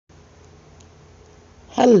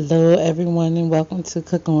Hello, everyone, and welcome to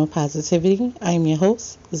Cooking with Positivity. I am your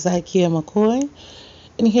host, Zykia McCoy.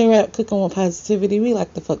 And here at Cooking with Positivity, we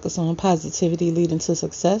like to focus on positivity leading to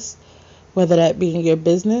success, whether that be in your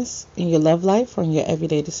business, in your love life, or in your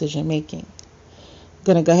everyday decision making. I'm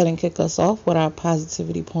going to go ahead and kick us off with our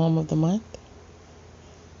positivity poem of the month.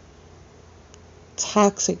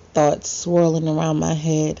 Toxic thoughts swirling around my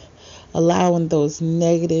head, allowing those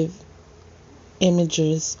negative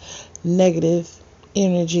images, negative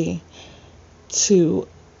energy to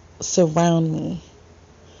surround me,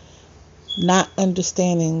 not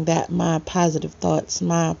understanding that my positive thoughts,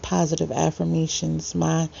 my positive affirmations,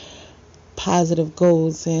 my positive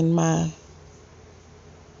goals, and my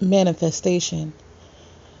manifestation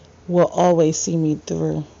will always see me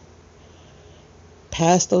through,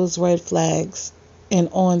 past those red flags and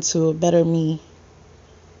on to a better me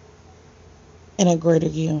and a greater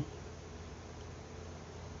you.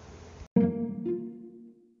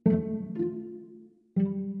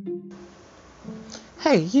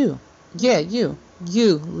 Hey, you. Yeah, you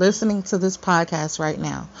listening to this podcast right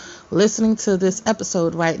now, listening to this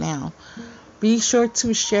episode right now. Be sure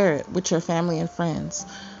to share it with your family and friends.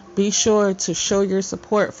 Be sure to show your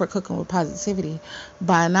support for Cooking with Positivity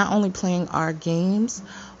by not only playing our games,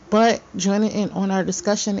 but joining in on our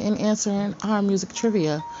discussion and answering our music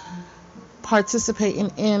trivia,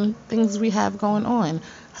 participating in things we have going on.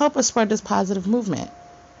 Help us spread this positive movement.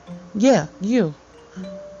 Yeah, you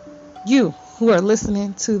who are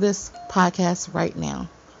listening to this podcast right now,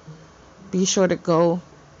 be sure to go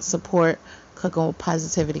support Cooking with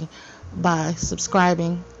Positivity by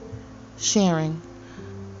subscribing, sharing,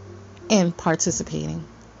 and participating.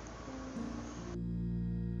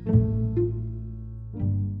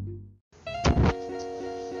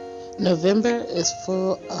 November is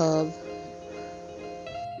full of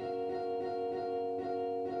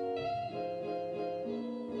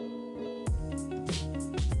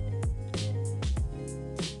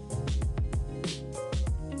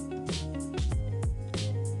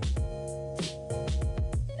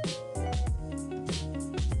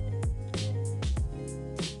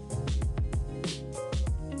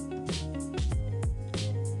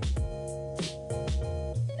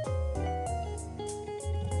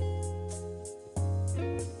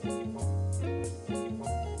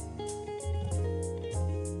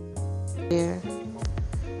here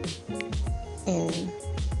and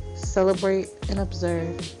celebrate and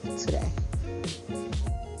observe today.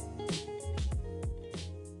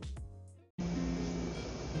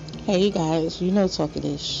 Hey you guys, you know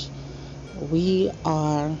Talking-ish. We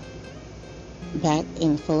are back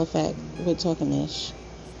in full effect with Talking-ish,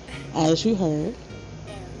 as you heard.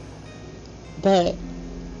 But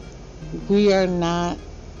we are not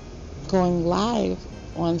going live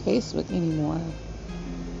on Facebook anymore.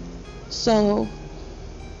 So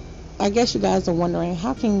I guess you guys are wondering,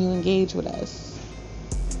 how can you engage with us?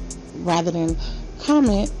 Rather than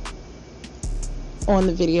comment on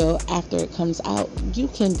the video after it comes out, you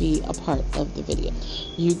can be a part of the video.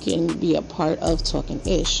 You can be a part of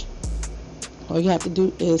Talking-ish. All you have to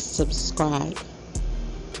do is subscribe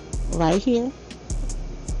right here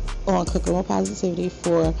on Cooking with Positivity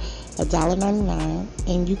for $1.99,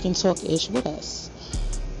 and you can talk-ish with us.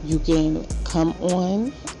 You can come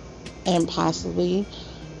on and possibly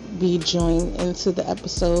be joined into the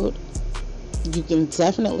episode. You can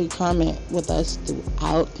definitely comment with us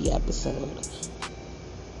throughout the episode,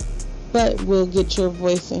 but we'll get your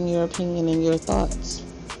voice and your opinion and your thoughts.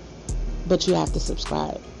 But you have to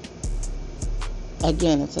subscribe.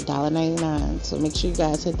 Again, it's $1.99, so make sure you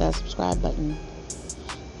guys hit that subscribe button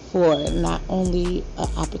for not only an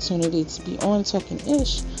opportunity to be on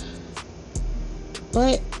Talking-ish,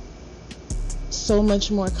 but so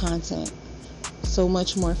much more content, so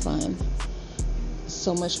much more fun,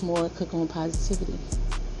 so much more Cooking with Positivity,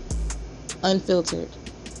 unfiltered.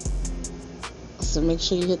 So make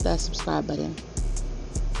sure you hit that subscribe button.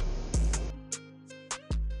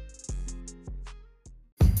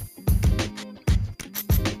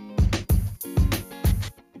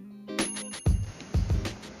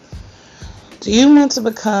 Do you want to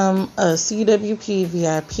become a CWP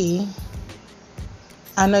VIP?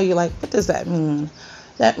 I know you're like, what does that mean?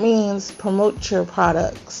 That means promote your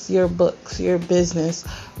products, your books, your business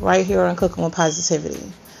right here on Cooking with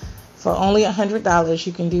Positivity. For only $100,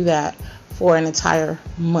 you can do that for an entire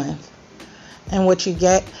month. And what you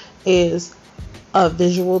get is a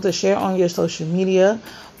visual to share on your social media,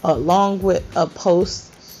 along with a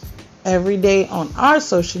post every day on our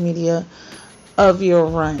social media of your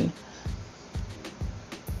run.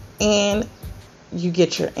 And you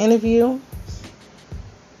get your interview,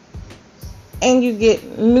 and you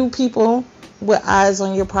get new people with eyes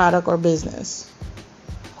on your product or business.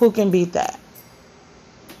 Who can beat that?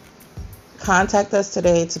 Contact us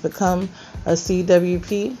today to become a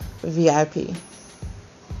CWP VIP.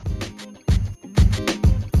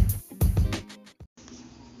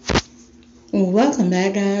 Welcome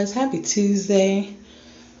back, guys. Happy Tuesday.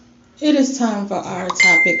 It is time for our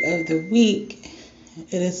topic of the week.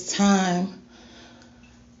 It is time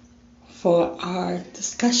for our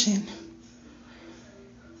discussion.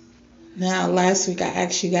 Now, last week I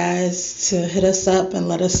asked you guys to hit us up and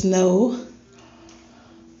let us know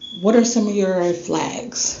what are some of your red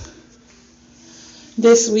flags.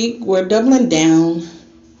 This week we're doubling down,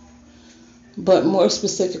 but more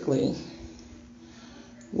specifically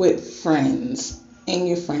with friends and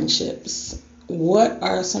your friendships. What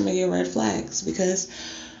are some of your red flags? Because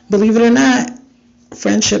believe it or not,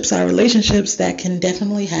 friendships are relationships that can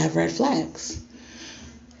definitely have red flags.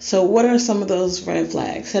 So what are some of those red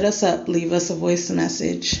flags? Hit us up, leave us a voice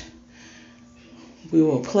message. We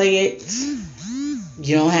will play it.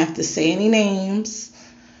 You don't have to say any names.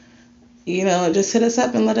 Just hit us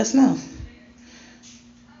up and let us know.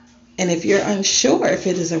 And if you're unsure if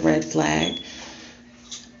it is a red flag,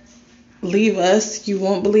 leave us You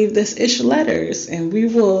Won't Believe This ish letters, and we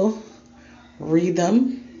will read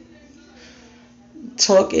them,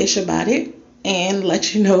 talk ish about it, and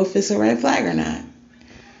let you know if it's a red flag or not,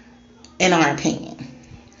 in our opinion.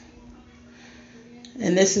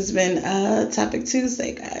 And this has been Topic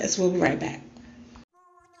Tuesday, guys. We'll be right back.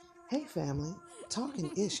 Hey family,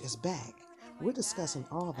 Talking Ish is back. We're discussing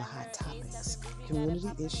all the hot topics, community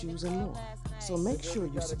issues, and more. So make sure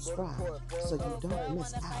you subscribe so you don't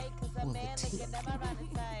miss out on the tea.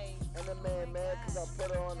 And the man mad cause I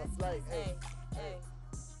put her on a flight. Hey,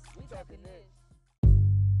 we talking this.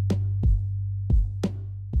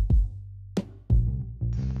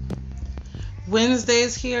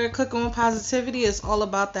 Wednesdays here at Cooking with Positivity is all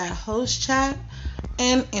about that host chat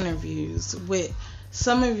and interviews with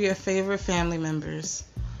some of your favorite family members.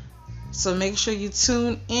 So make sure you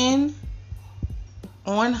tune in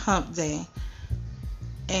on Hump Day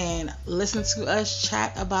and listen to us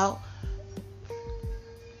chat about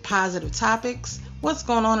positive topics, what's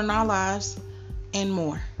going on in our lives, and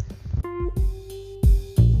more.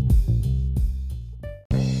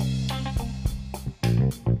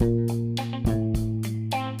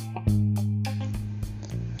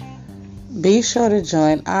 Be sure to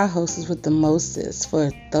join our hostess with the mostest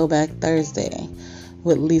for Throwback Thursday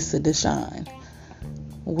with Lisa Deshawn,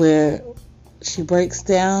 where she breaks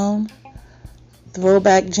down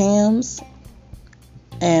throwback jams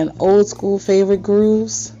and old school favorite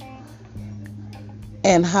grooves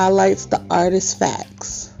and highlights the artist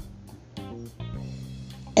facts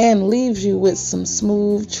and leaves you with some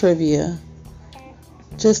smooth trivia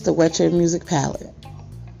just to whet your music palate.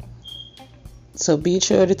 So be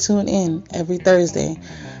sure to tune in every Thursday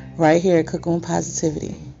right here at Cooking with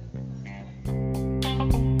Positivity.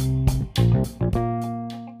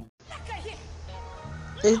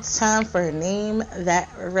 It's time for Name That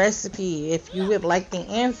Recipe. If you would like the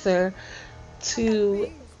answer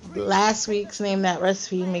to last week's Name That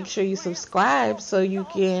Recipe, make sure you subscribe so you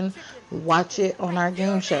can watch it on our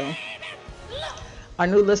game show. Our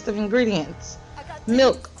new list of ingredients: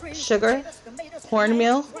 milk, sugar,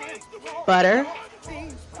 cornmeal, butter,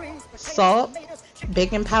 salt,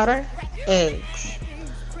 baking powder, eggs.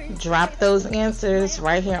 Drop those answers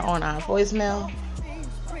right here on our voicemail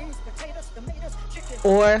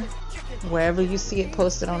or wherever you see it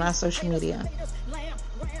posted on our social media.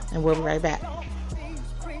 And we'll be right back.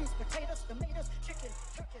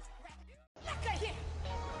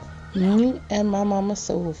 Me and My Mama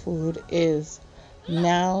Soul Food is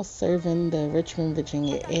now serving the Richmond,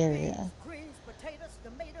 Virginia area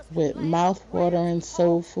with mouth-watering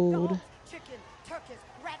soul food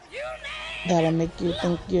that'll make you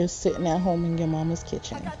think you're sitting at home in your mama's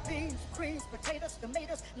kitchen.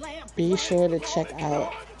 Be sure to check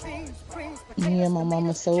out Me and My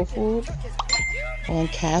Mama Soul Food on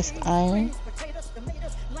Cast Iron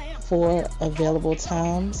for available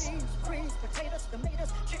times,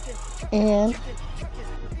 and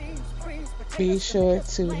be sure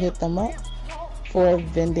to hit them up for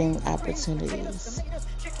vending opportunities.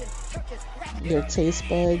 Your taste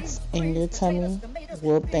buds and your tummy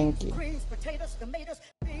will thank you.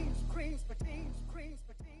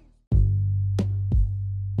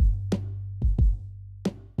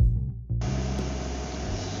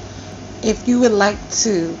 If you would like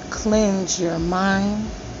to cleanse your mind,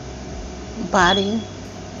 body,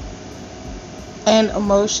 and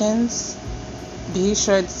emotions, be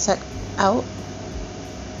sure to check out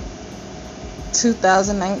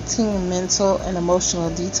 2019 Mental and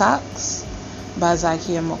Emotional Detox by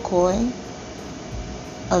Zykia McCoy,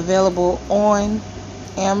 available on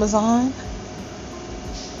Amazon.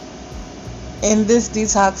 In this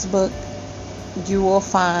detox book, you will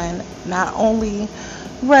find not only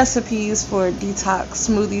recipes for detox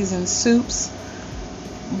smoothies and soups,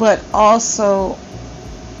 but also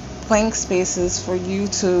blank spaces for you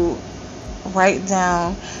to write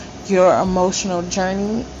down your emotional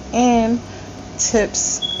journey and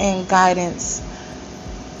tips and guidance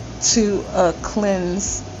to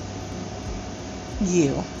cleanse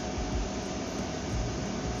you.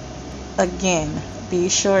 Again, be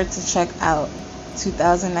sure to check out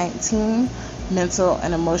 2019 Mental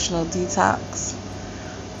and Emotional Detox.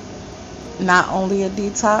 Not only a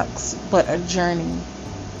detox, but a journey.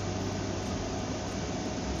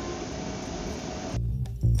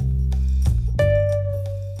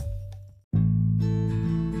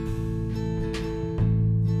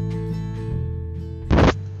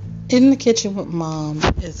 In the Kitchen with Mom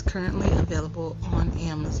is currently available on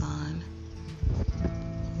Amazon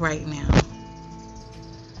right now.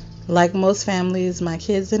 Like most families, my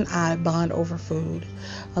kids and I bond over food.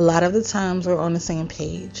 A lot of the times we're on the same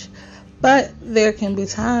page, but there can be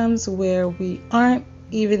times where we aren't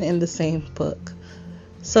even in the same book.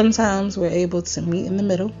 Sometimes we're able to meet in the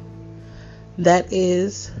middle. That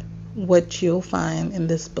is what you'll find in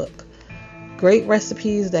this book. Great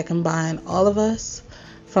recipes that combine all of us,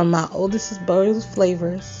 from my oldest's bold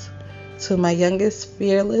flavors to my youngest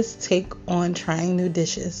fearless take on trying new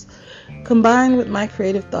dishes, combined with my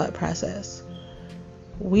creative thought process.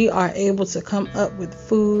 We are able to come up with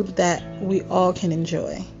food that we all can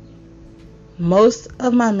enjoy. Most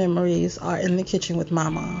of my memories are in the kitchen with my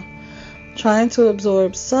mom, trying to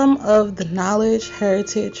absorb some of the knowledge,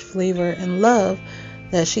 heritage, flavor, and love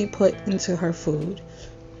that she put into her food.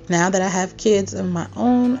 Now that I have kids of my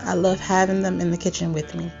own, I love having them in the kitchen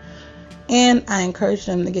with me. And I encourage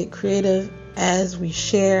them to get creative as we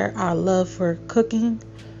share our love for cooking,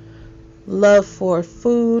 love for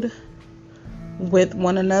food with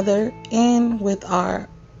one another and with our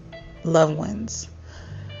loved ones.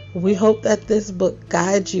 We hope that this book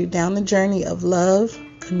guides you down the journey of love,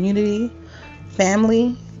 community,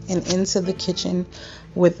 family, and into the kitchen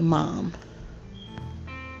with Mom.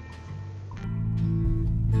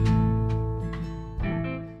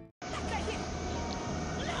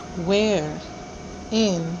 Where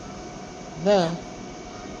in the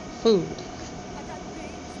food?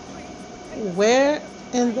 Where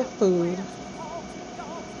in the food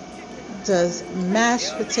does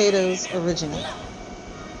mashed potatoes originate?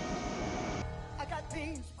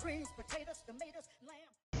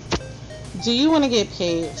 Do you want to get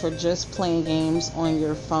paid for just playing games on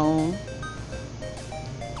your phone?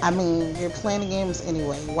 I mean, you're playing games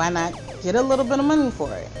anyway. Why not get a little bit of money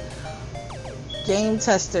for it? Game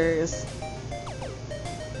testers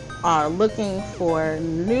are looking for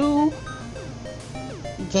new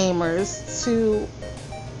gamers to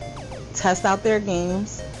test out their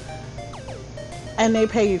games, and they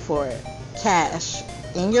pay you for it, cash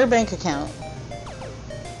in your bank account.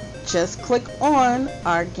 Just click on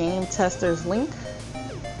our game testers link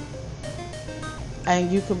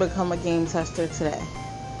and you can become a game tester today.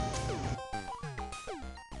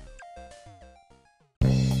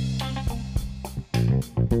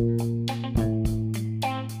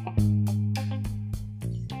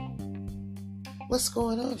 What's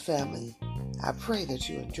going on, family? I pray that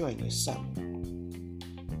you're enjoying your summer.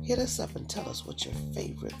 Hit us up and tell us what's your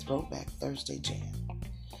favorite Throwback Thursday jam.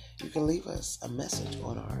 You can leave us a message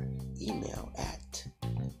on our email at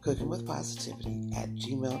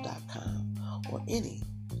cookingwithpositivity@gmail.com or any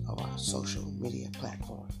of our social media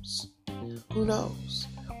platforms. Who knows?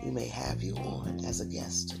 We may have you on as a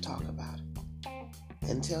guest to talk about it.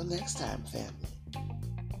 Until next time, family.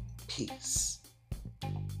 Peace.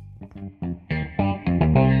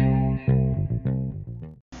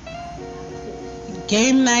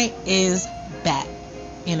 Game night is back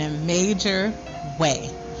in a major way.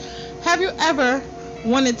 Have you ever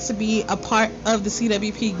wanted to be a part of the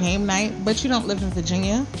CWP game night, but you don't live in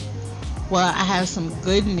Virginia? Well, I have some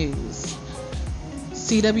good news.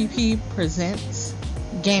 CWP presents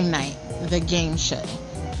Game Night, the game show.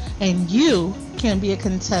 And you can be a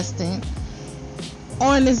contestant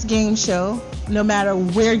on this game show no matter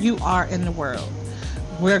where you are in the world.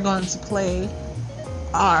 We're going to play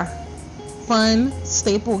our fun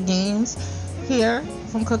staple games here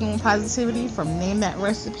from Cooking with Positivity, from Name That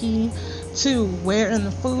Recipe to Where in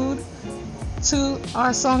the Food to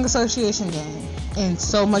our song association game and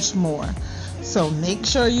so much more. So make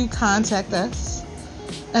sure you contact us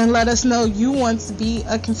and let us know you want to be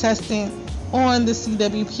a contestant on the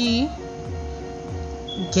CWP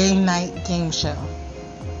game night game show.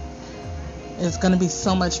 It's going to be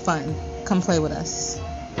so much fun. Come play with us.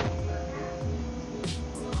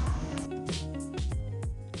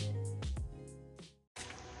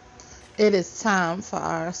 It is time for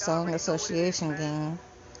our song association game.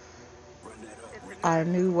 Our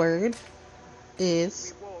new word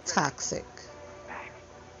is toxic.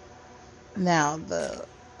 Now, the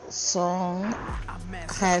song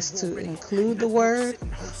has to include the word,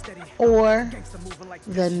 or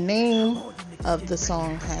the name of the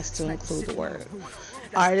song has to include the word.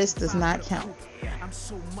 Artist does not count.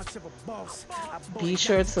 Be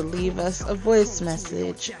sure to leave us a voice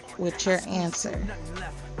message with your answer.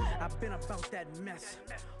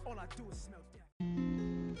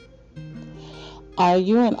 Are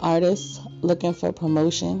you an artist looking for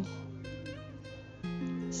promotion?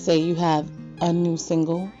 Say you have a new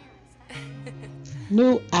single,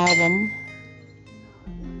 new album,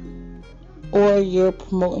 or you're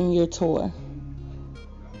promoting your tour.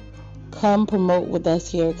 Come promote with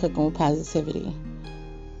us here at Cooking with Positivity.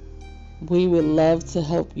 We would love to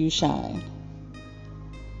help you shine.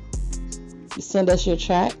 You send us your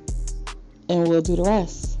track and we'll do the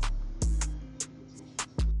rest.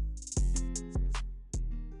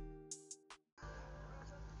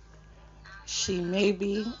 She may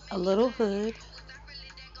be a little hood.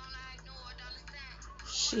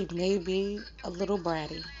 She may be a little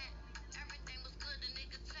bratty.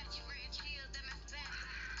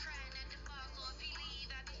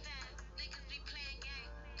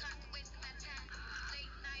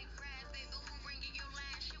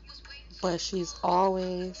 But she's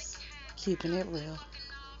always keeping it real.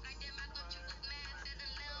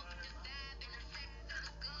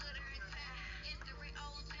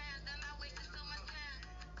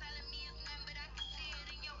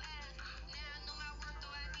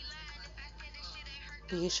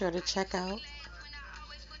 Be sure to check out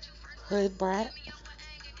Hood Brat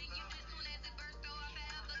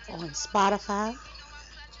on Spotify,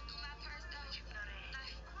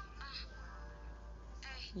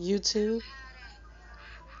 YouTube,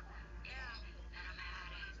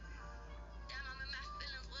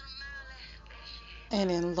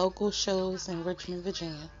 and in local shows in Richmond,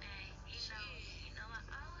 Virginia.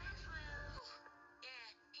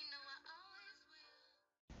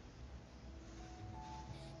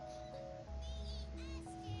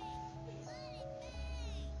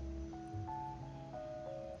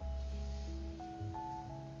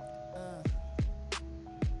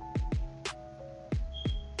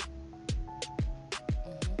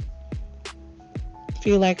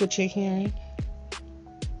 Feel like what you're hearing?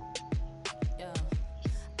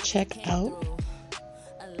 Check out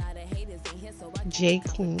J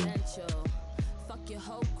Queen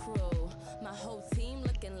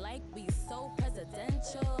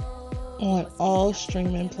on all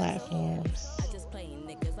streaming platforms,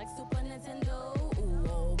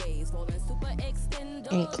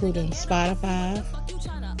 including Spotify,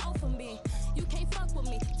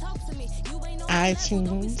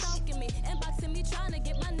 iTunes,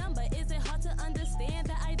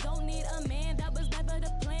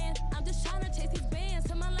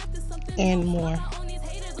 and more.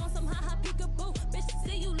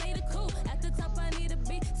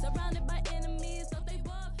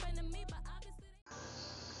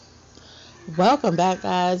 Welcome back,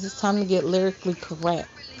 guys. It's time to get lyrically correct.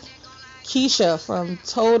 Keisha from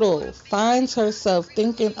Total finds herself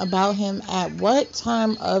thinking about him at what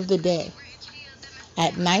time of the day?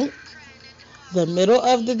 At night? The middle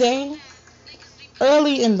of the day?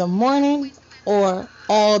 Early in the morning? Or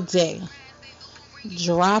all day?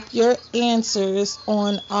 Drop your answers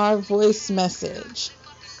on our voice message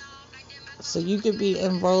so you could be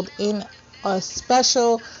enrolled in a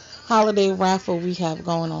special holiday raffle we have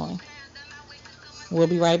going on. We'll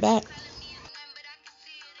be right back.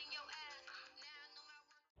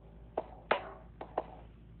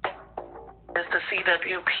 It's the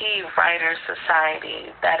CWP Writers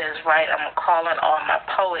Society. That is right. I'm calling all my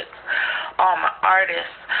poets, all my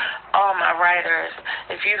artists, all my writers.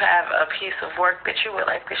 If you have a piece of work that you would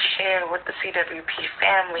like to share with the CWP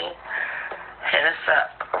family, hit us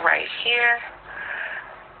up right here,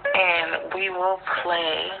 and we will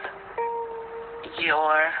play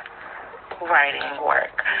your writing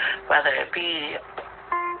work, whether it be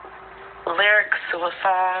lyrics to a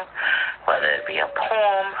song, whether it be a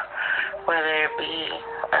poem, whether it be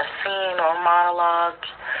a scene or monologue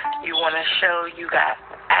you want to show you got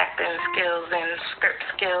acting skills and script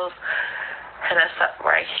skills, hit us up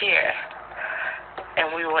right here,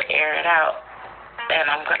 and we will air it out. And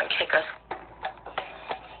I'm going to kick us.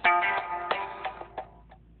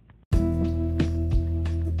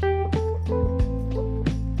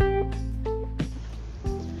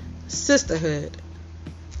 Sisterhood.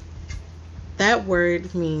 That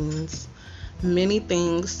word means many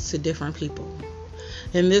things to different people.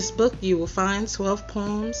 In this book, you will find 12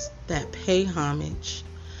 poems that pay homage.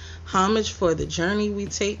 Homage for the journey we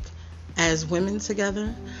take as women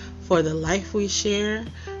together, for the life we share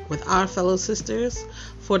with our fellow sisters,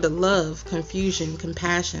 for the love, confusion,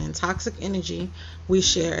 compassion, and toxic energy we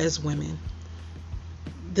share as women.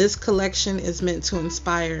 This collection is meant to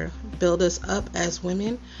inspire, build us up as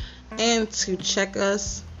women, and to check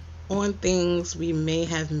us on things we may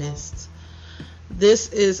have missed. This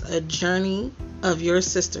is a journey of your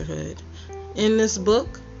sisterhood. In this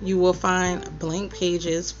book, you will find blank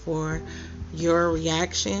pages for your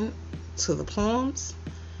reaction to the poems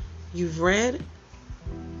you've read,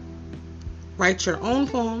 write your own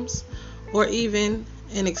poems, or even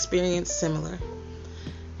an experience similar.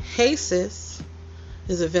 Hey Sis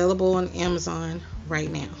is available on Amazon right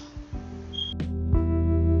now.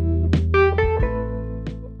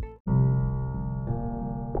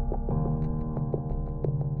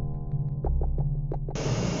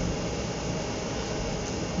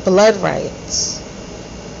 Blood Rights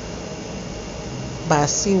by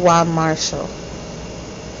C.Y. Marshall.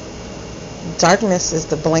 Darkness is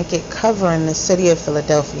the blanket covering the city of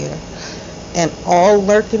Philadelphia, and all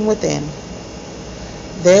lurking within.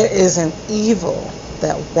 There is an evil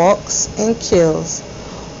that walks and kills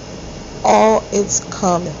all its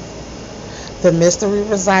cometh. The mystery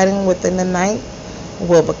residing within the night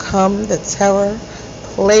will become the terror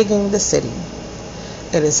plaguing the city.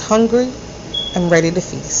 It is hungry and ready to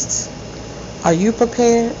feast. Are you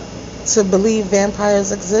prepared to believe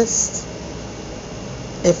vampires exist?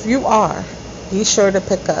 If you are, be sure to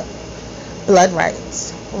pick up Blood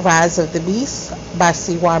Rights, Rise of the Beast by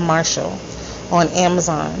C.Y. Marshall on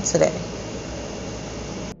Amazon today.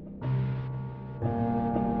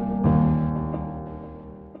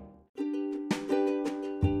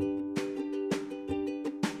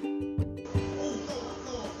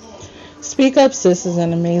 Speak Up Sis is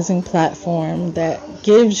an amazing platform that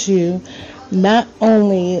gives you not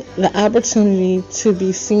only the opportunity to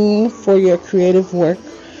be seen for your creative work,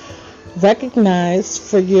 recognized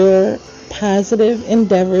for your positive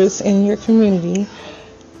endeavors in your community,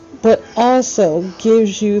 but also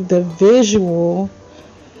gives you the visual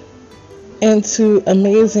into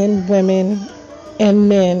amazing women and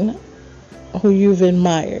men who you've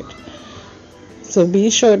admired. So be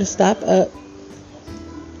sure to stop up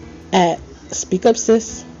at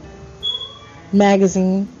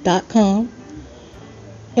speakupsismagazine.com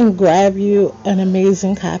and grab you an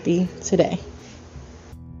amazing copy today.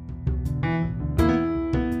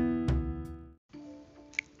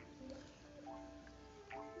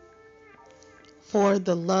 For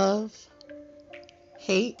the love,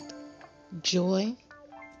 hate, joy,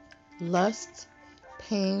 lust,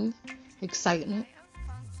 pain, excitement,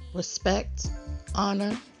 respect,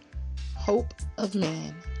 honor, hope of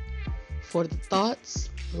man. For the thoughts,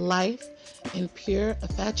 life, and pure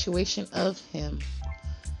infatuation of him.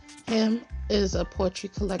 Him is a poetry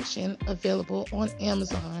collection available on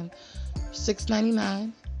Amazon,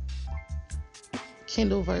 $6.99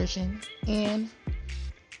 Kindle version and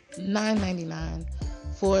 $9.99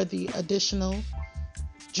 for the additional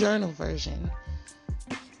journal version.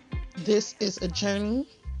 This is a journey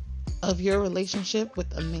of your relationship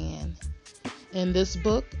with a man. In this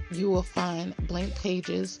book, you will find blank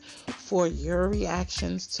pages for your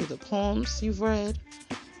reactions to the poems you've read,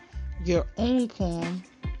 your own poem,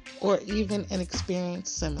 or even an experience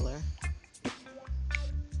similar.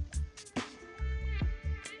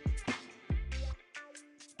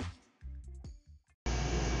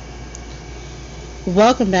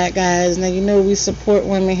 Welcome back, guys. Now, you know we support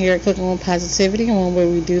women here at Cooking with Positivity, and one way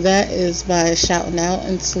we do that is by shouting out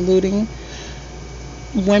and saluting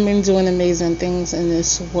women doing amazing things in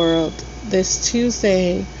this world. This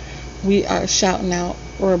Tuesday, we are shouting out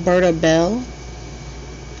Roberta Bell,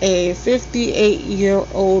 a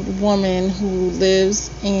 58-year-old woman who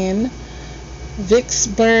lives in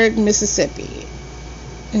Vicksburg, Mississippi.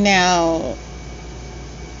 Now,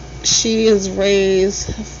 she has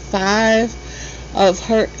raised 5 of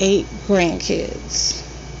her 8 grandkids.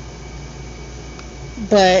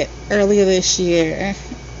 But earlier this year,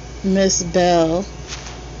 Miss Bell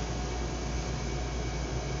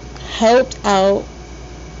helped out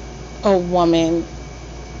a woman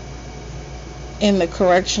in the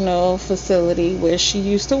correctional facility where she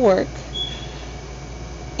used to work,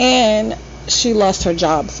 and she lost her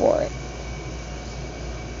job for it.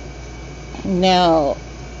 Now,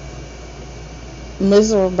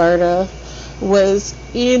 Ms. Roberta was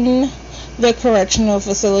in the correctional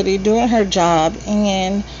facility doing her job,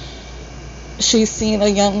 and she's seen a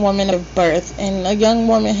young woman give birth, and a young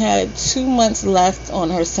woman had 2 months left on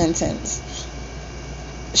her sentence.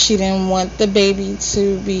 She didn't want the baby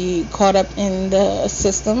to be caught up in the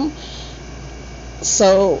system,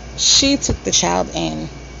 so she took the child in.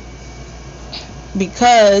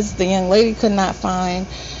 Because the young lady could not find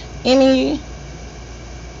any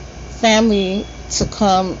family to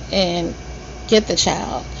come and get the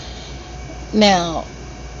child. Now,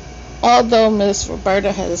 although Miss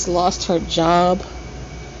Roberta has lost her job,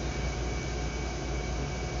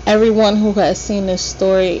 everyone who has seen this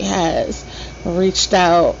story has reached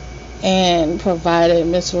out and provided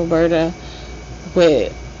Miss Roberta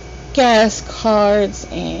with gas cards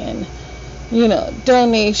and,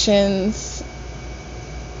 donations,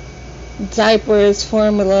 diapers,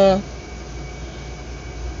 formula,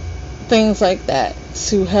 things like that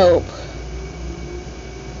to help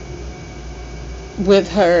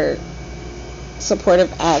with her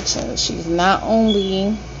supportive actions. She's not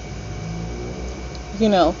only,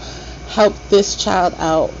 helped this child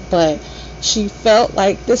out, but she felt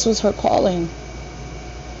like this was her calling.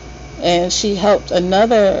 And she helped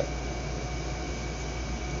another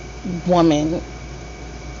woman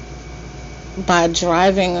by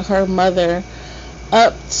driving her mother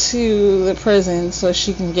up to the prison so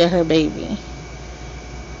she can get her baby,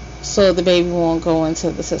 so the baby won't go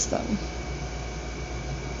into the system.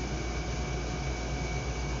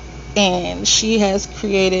 And she has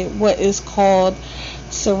created what is called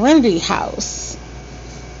Serenity House,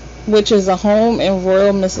 which is a home in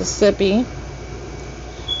Royal, Mississippi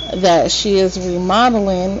that she is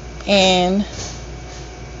remodeling and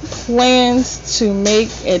plans to make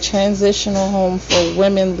a transitional home for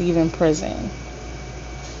women leaving prison.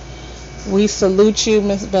 We salute you,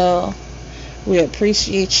 Miss Bell. We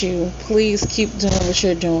appreciate you. Please keep doing what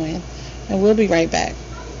you're doing, and we'll be right back.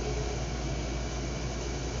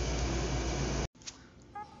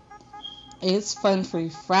 It's Fun Free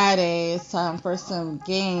Friday. It's time for some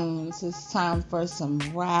games. It's time for some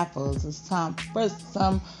raffles. It's time for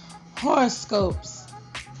some horoscopes.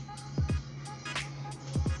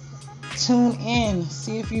 Tune in,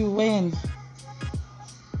 see if you win,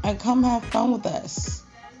 and come have fun with us.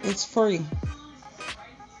 It's free.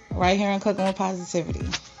 Right here on Cooking with Positivity.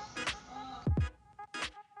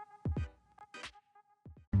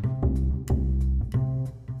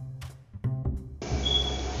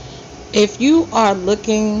 If you are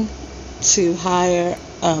looking to hire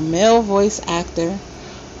a male voice actor,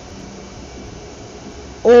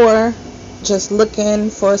 or just looking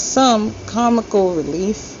for some comical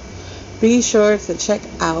relief, be sure to check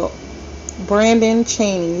out Brandon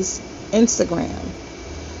Chaney's Instagram.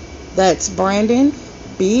 That's Brandon,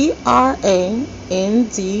 BRANDYNC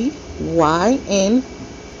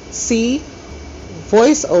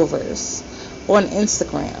voiceovers on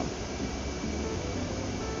Instagram.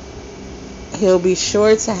 He'll be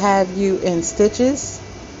sure to have you in stitches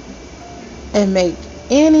and make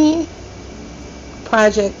any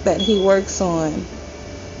project that he works on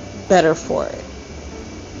better for it.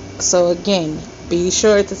 So again, be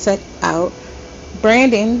sure to check out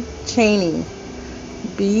Brandon Chaney,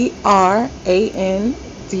 BRANDYNC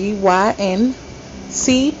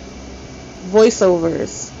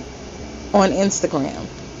voiceovers on Instagram.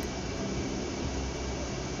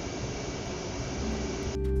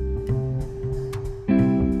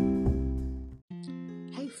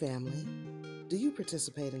 Hey family, do you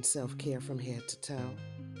participate in self-care from head to toe?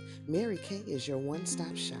 Mary Kay is your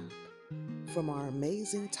one-stop shop. From our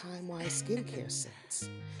amazing time-wise skincare sets,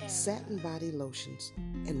 satin body lotions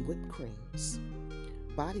and whipped creams,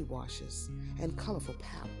 body washes, and colorful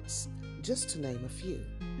palettes, just to name a few.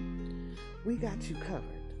 We got you covered.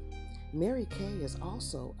 Mary Kay is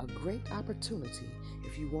also a great opportunity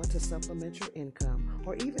if you want to supplement your income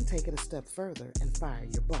or even take it a step further and fire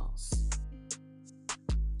your boss.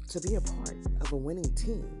 To be a part of a winning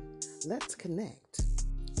team, let's connect.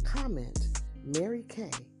 Comment Mary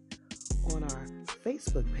Kay on our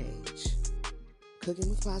Facebook page, Cooking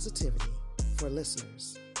with Positivity, for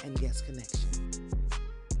listeners and guest connection.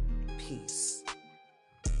 Peace.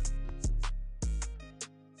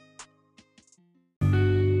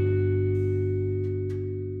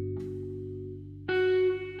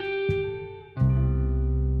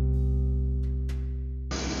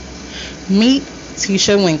 Meet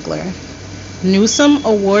Tisha Winkler, Newsom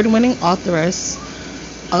Award-winning authoress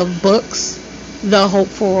of books The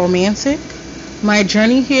Hopeful Romantic, My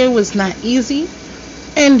Journey Here Was Not Easy,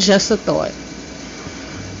 and Just a Thought.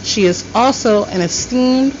 She is also an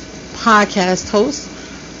esteemed podcast host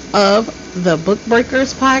of the Book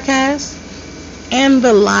Breakers podcast and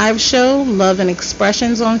the live show Love and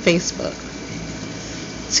Expressions on Facebook.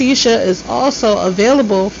 Tisha is also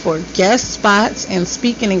available for guest spots and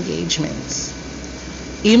speaking engagements.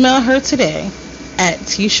 Email her today at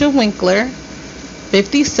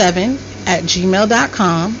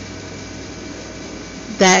tishawinkler57@gmail.com.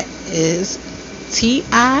 That is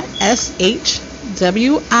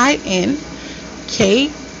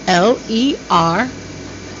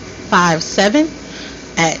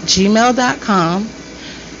TISHWINKLER57@gmail.com,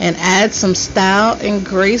 and add some style and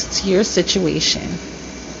grace to your situation.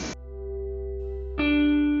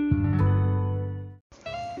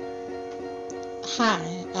 Hi,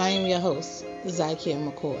 I am your host, Zykia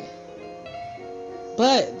McCoy.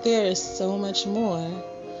 But there is so much more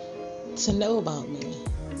to know about me.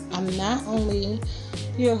 I'm not only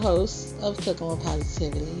your host of Cooking with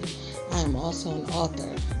Positivity, I am also an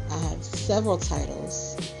author. I have several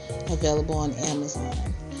titles available on Amazon.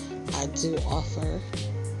 I do offer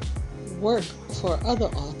work for other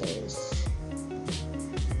authors,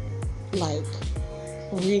 like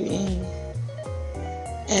reading,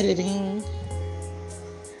 editing,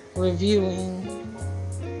 reviewing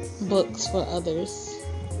books for others,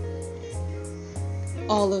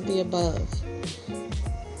 all of the above.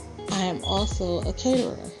 I am also a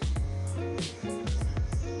caterer.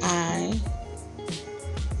 I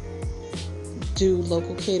do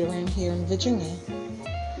local catering here in Virginia.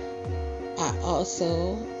 I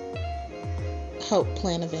also help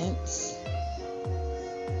plan events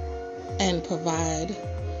and provide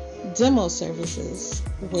demo services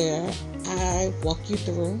where I walk you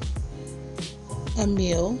through a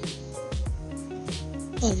meal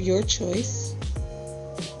of your choice,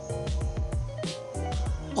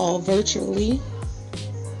 all virtually,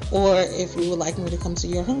 or if you would like me to come to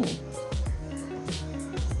your home.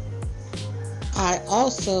 I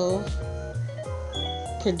also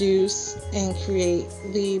produce and create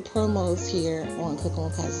the promos here on Cooking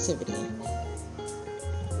with Positivity.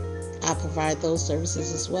 I provide those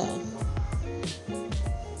services as well.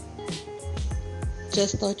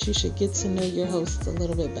 Just thought you should get to know your host a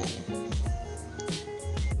little bit better.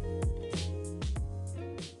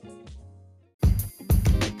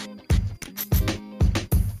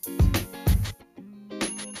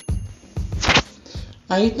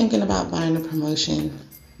 Are you thinking about buying a promotion,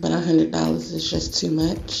 but $100 is just too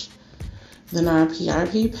much? Then our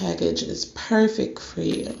PRP package is perfect for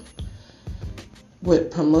you.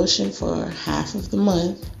 With promotion for half of the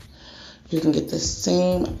month, you can get the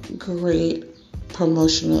same great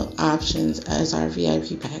promotional options as our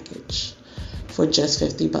VIP package for just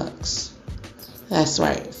 $50. That's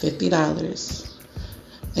right, $50.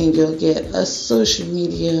 And you'll get a social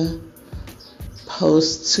media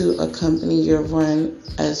post to accompany your run,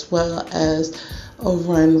 as well as a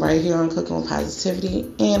run right here on Cooking with Positivity,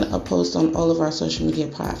 and a post on all of our social media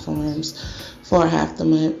platforms for half the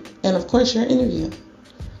month, and of course your interview.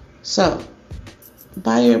 So,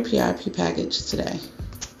 buy your PRP package today.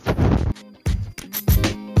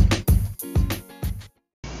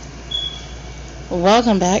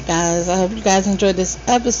 Welcome back, guys. I hope you guys enjoyed this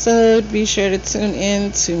episode. Be sure to tune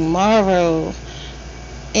in tomorrow,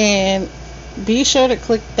 and be sure to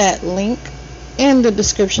click that link in the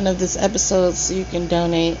description of this episode so you can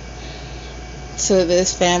donate to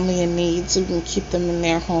this family in need, so we can keep them in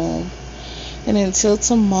their home. And until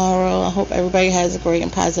tomorrow, I hope everybody has a great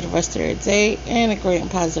and positive rest of their day and a great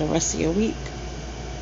and positive rest of your week.